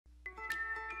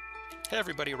Hey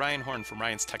everybody, Ryan Horn from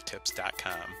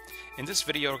Ryan'sTechTips.com. In this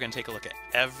video, we're going to take a look at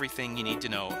everything you need to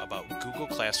know about Google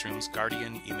Classroom's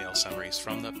Guardian email summaries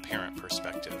from the parent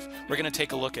perspective. We're going to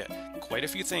take a look at quite a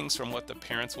few things from what the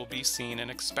parents will be seeing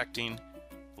and expecting.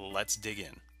 Let's dig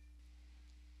in.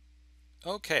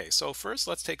 Okay, so first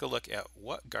let's take a look at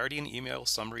what Guardian email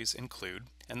summaries include,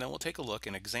 and then we'll take a look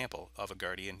at an example of a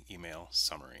Guardian email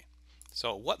summary.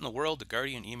 So what in the world do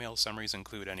Guardian email summaries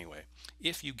include anyway?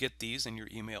 If you get these in your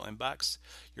email inbox,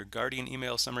 your Guardian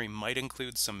email summary might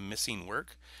include some missing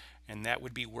work, and that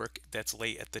would be work that's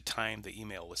late at the time the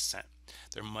email was sent.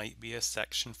 There might be a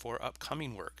section for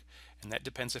upcoming work, and that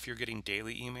depends if you're getting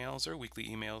daily emails or weekly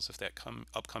emails, if that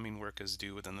upcoming work is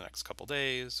due within the next couple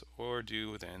days or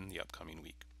due within the upcoming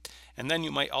week. And then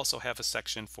you might also have a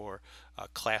section for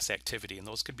class activity, and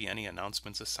those could be any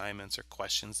announcements, assignments, or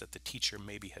questions that the teacher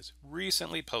maybe has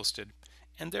recently posted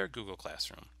in their Google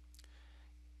Classroom.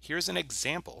 Here's an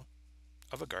example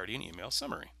of a Guardian email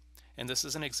summary, and this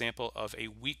is an example of a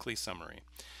weekly summary.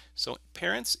 So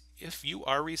parents, if you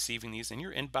are receiving these in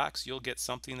your inbox, you'll get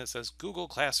something that says Google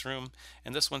Classroom,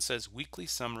 and this one says weekly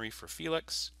summary for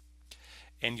Felix,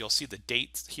 and you'll see the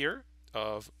dates here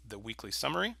of the weekly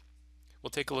summary. We'll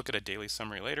take a look at a daily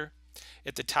summary later.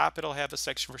 At the top, it'll have a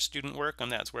section for student work,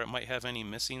 and that's where it might have any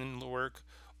missing work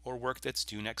or work that's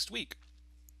due next week.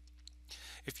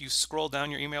 If you scroll down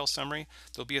your email summary,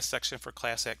 there'll be a section for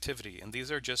class activity, and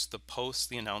these are just the posts,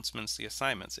 the announcements, the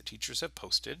assignments that teachers have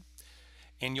posted.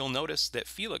 And you'll notice that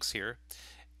Felix here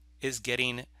is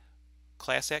getting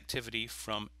class activity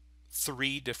from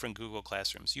 3 different Google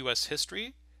Classrooms. U.S.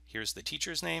 History, here's the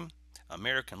teacher's name.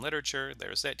 American Literature,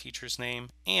 there's that teacher's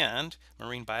name, and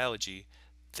Marine Biology,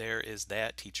 there is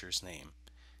that teacher's name.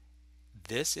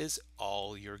 This is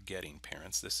all you're getting,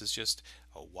 parents. This is just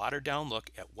a watered down look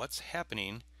at what's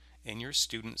happening in your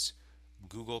students'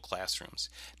 Google Classrooms.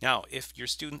 Now, if your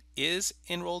student is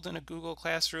enrolled in a Google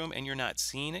Classroom and you're not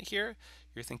seeing it here,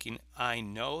 you're thinking, I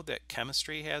know that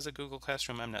chemistry has a Google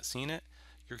Classroom, I'm not seeing it.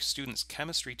 Your student's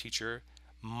chemistry teacher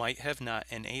might have not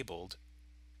enabled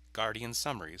Guardian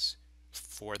summaries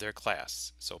for their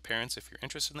class. So parents, if you're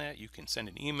interested in that, you can send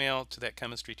an email to that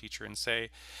chemistry teacher and say,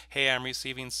 hey, I'm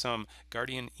receiving some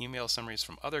Guardian email summaries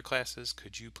from other classes.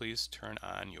 Could you please turn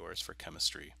on yours for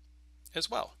chemistry as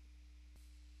well?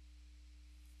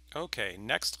 Okay,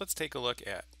 next let's take a look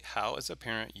at how as a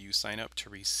parent you sign up to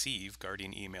receive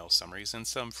Guardian email summaries and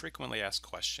some frequently asked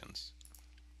questions.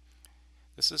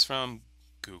 This is from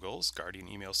Google's Guardian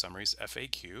email summaries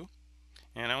FAQ,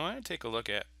 and I want to take a look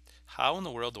at how in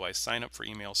the world do I sign up for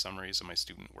email summaries of my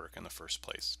student work in the first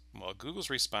place? Well, Google's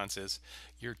response is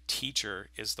your teacher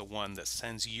is the one that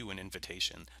sends you an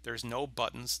invitation. There's no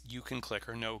buttons you can click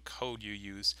or no code you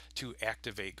use to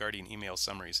activate Guardian email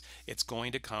summaries. It's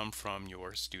going to come from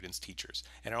your students' teachers,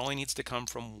 and it only needs to come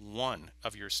from one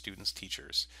of your students'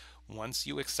 teachers. Once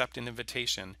you accept an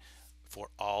invitation for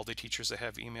all the teachers that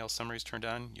have email summaries turned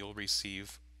on, you'll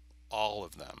receive all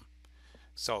of them.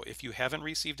 So if you haven't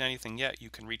received anything yet, you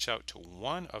can reach out to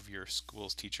one of your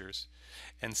school's teachers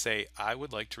and say, I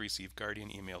would like to receive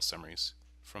Guardian email summaries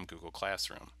from Google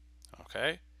Classroom.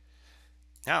 Okay?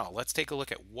 Now let's take a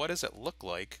look at what does it look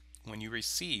like when you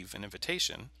receive an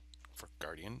invitation for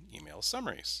Guardian email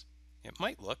summaries. It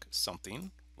might look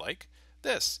something like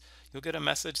this. You'll get a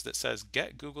message that says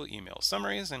get Google email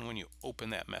summaries, and when you open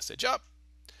that message up,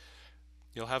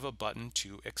 you'll have a button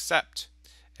to accept.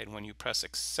 And when you press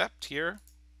accept here,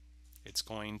 it's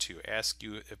going to ask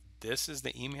you if this is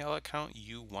the email account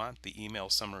you want the email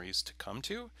summaries to come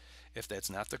to. If that's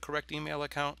not the correct email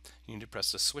account, you need to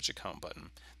press the switch account button.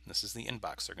 And this is the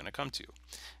inbox they're going to come to.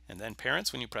 And then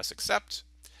parents, when you press accept,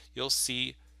 you'll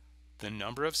see the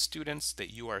number of students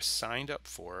that you are signed up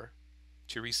for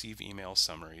to receive email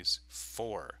summaries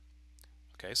for.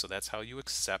 Okay, so that's how you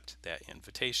accept that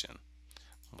invitation.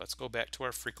 Let's go back to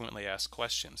our frequently asked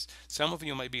questions. Some of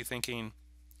you might be thinking,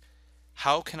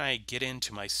 how can I get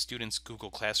into my students' Google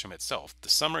Classroom itself? The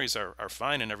summaries are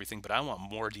fine and everything, but I want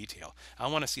more detail. I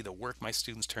want to see the work my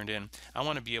students turned in. I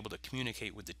want to be able to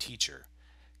communicate with the teacher.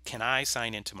 Can I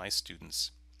sign into my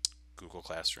students' Google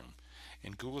Classroom?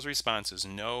 And Google's response is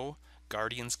no,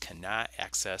 guardians cannot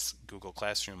access Google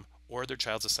Classroom or their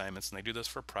child's assignments, and they do this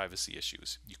for privacy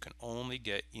issues. You can only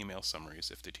get email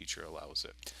summaries if the teacher allows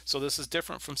it. So this is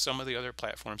different from some of the other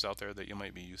platforms out there that you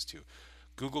might be used to.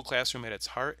 Google Classroom at its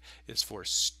heart is for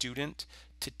student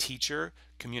to teacher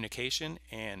communication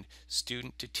and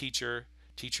student to teacher,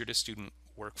 teacher to student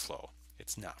workflow.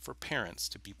 It's not for parents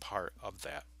to be part of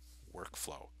that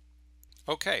workflow.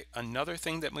 Okay, another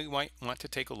thing that we might want to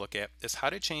take a look at is how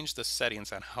to change the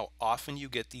settings on how often you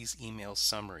get these email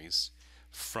summaries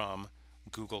from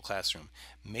Google Classroom.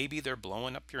 Maybe they're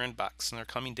blowing up your inbox and they're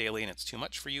coming daily and it's too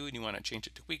much for you and you want to change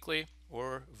it to weekly,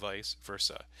 or vice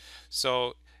versa.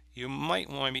 So you might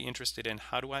want to be interested in,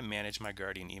 how do I manage my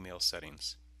Guardian email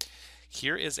settings?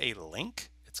 Here is a link.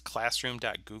 It's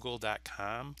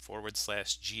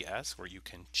classroom.google.com/gs, where you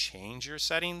can change your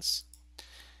settings.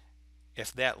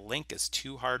 If that link is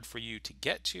too hard for you to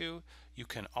get to, you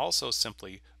can also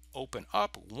simply open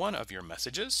up one of your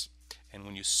messages, and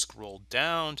when you scroll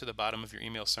down to the bottom of your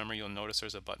email summary, you'll notice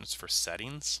there's a button for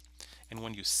settings. And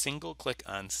when you single click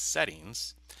on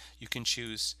settings, you can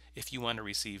choose if you want to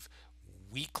receive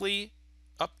weekly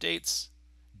updates,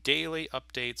 daily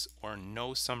updates, or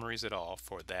no summaries at all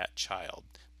for that child.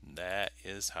 That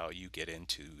is how you get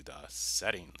into the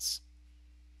settings.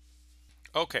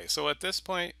 Okay, so at this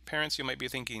point, parents, you might be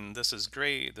thinking, this is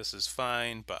great, this is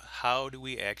fine, but how do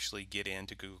we actually get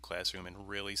into Google Classroom and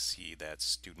really see that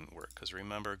student work? Because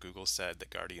remember, Google said that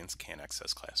guardians can't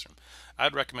access Classroom.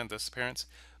 I'd recommend this, parents.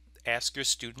 Ask your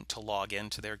student to log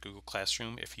into their Google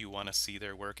Classroom if you want to see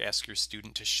their work. Ask your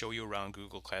student to show you around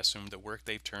Google Classroom the work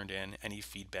they've turned in, any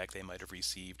feedback they might have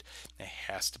received. It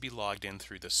has to be logged in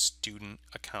through the student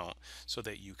account so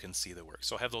that you can see the work.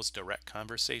 So have those direct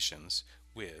conversations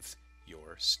with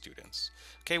your students.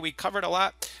 Okay, we covered a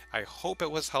lot. I hope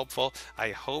it was helpful.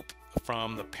 I hope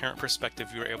from the parent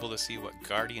perspective you were able to see what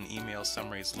Guardian email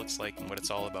summaries looks like and what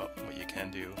it's all about, what you can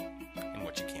do and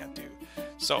what you can't do.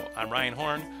 So I'm Ryan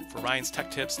Horn for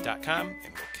RyansTechTips.com,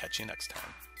 and we'll catch you next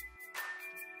time.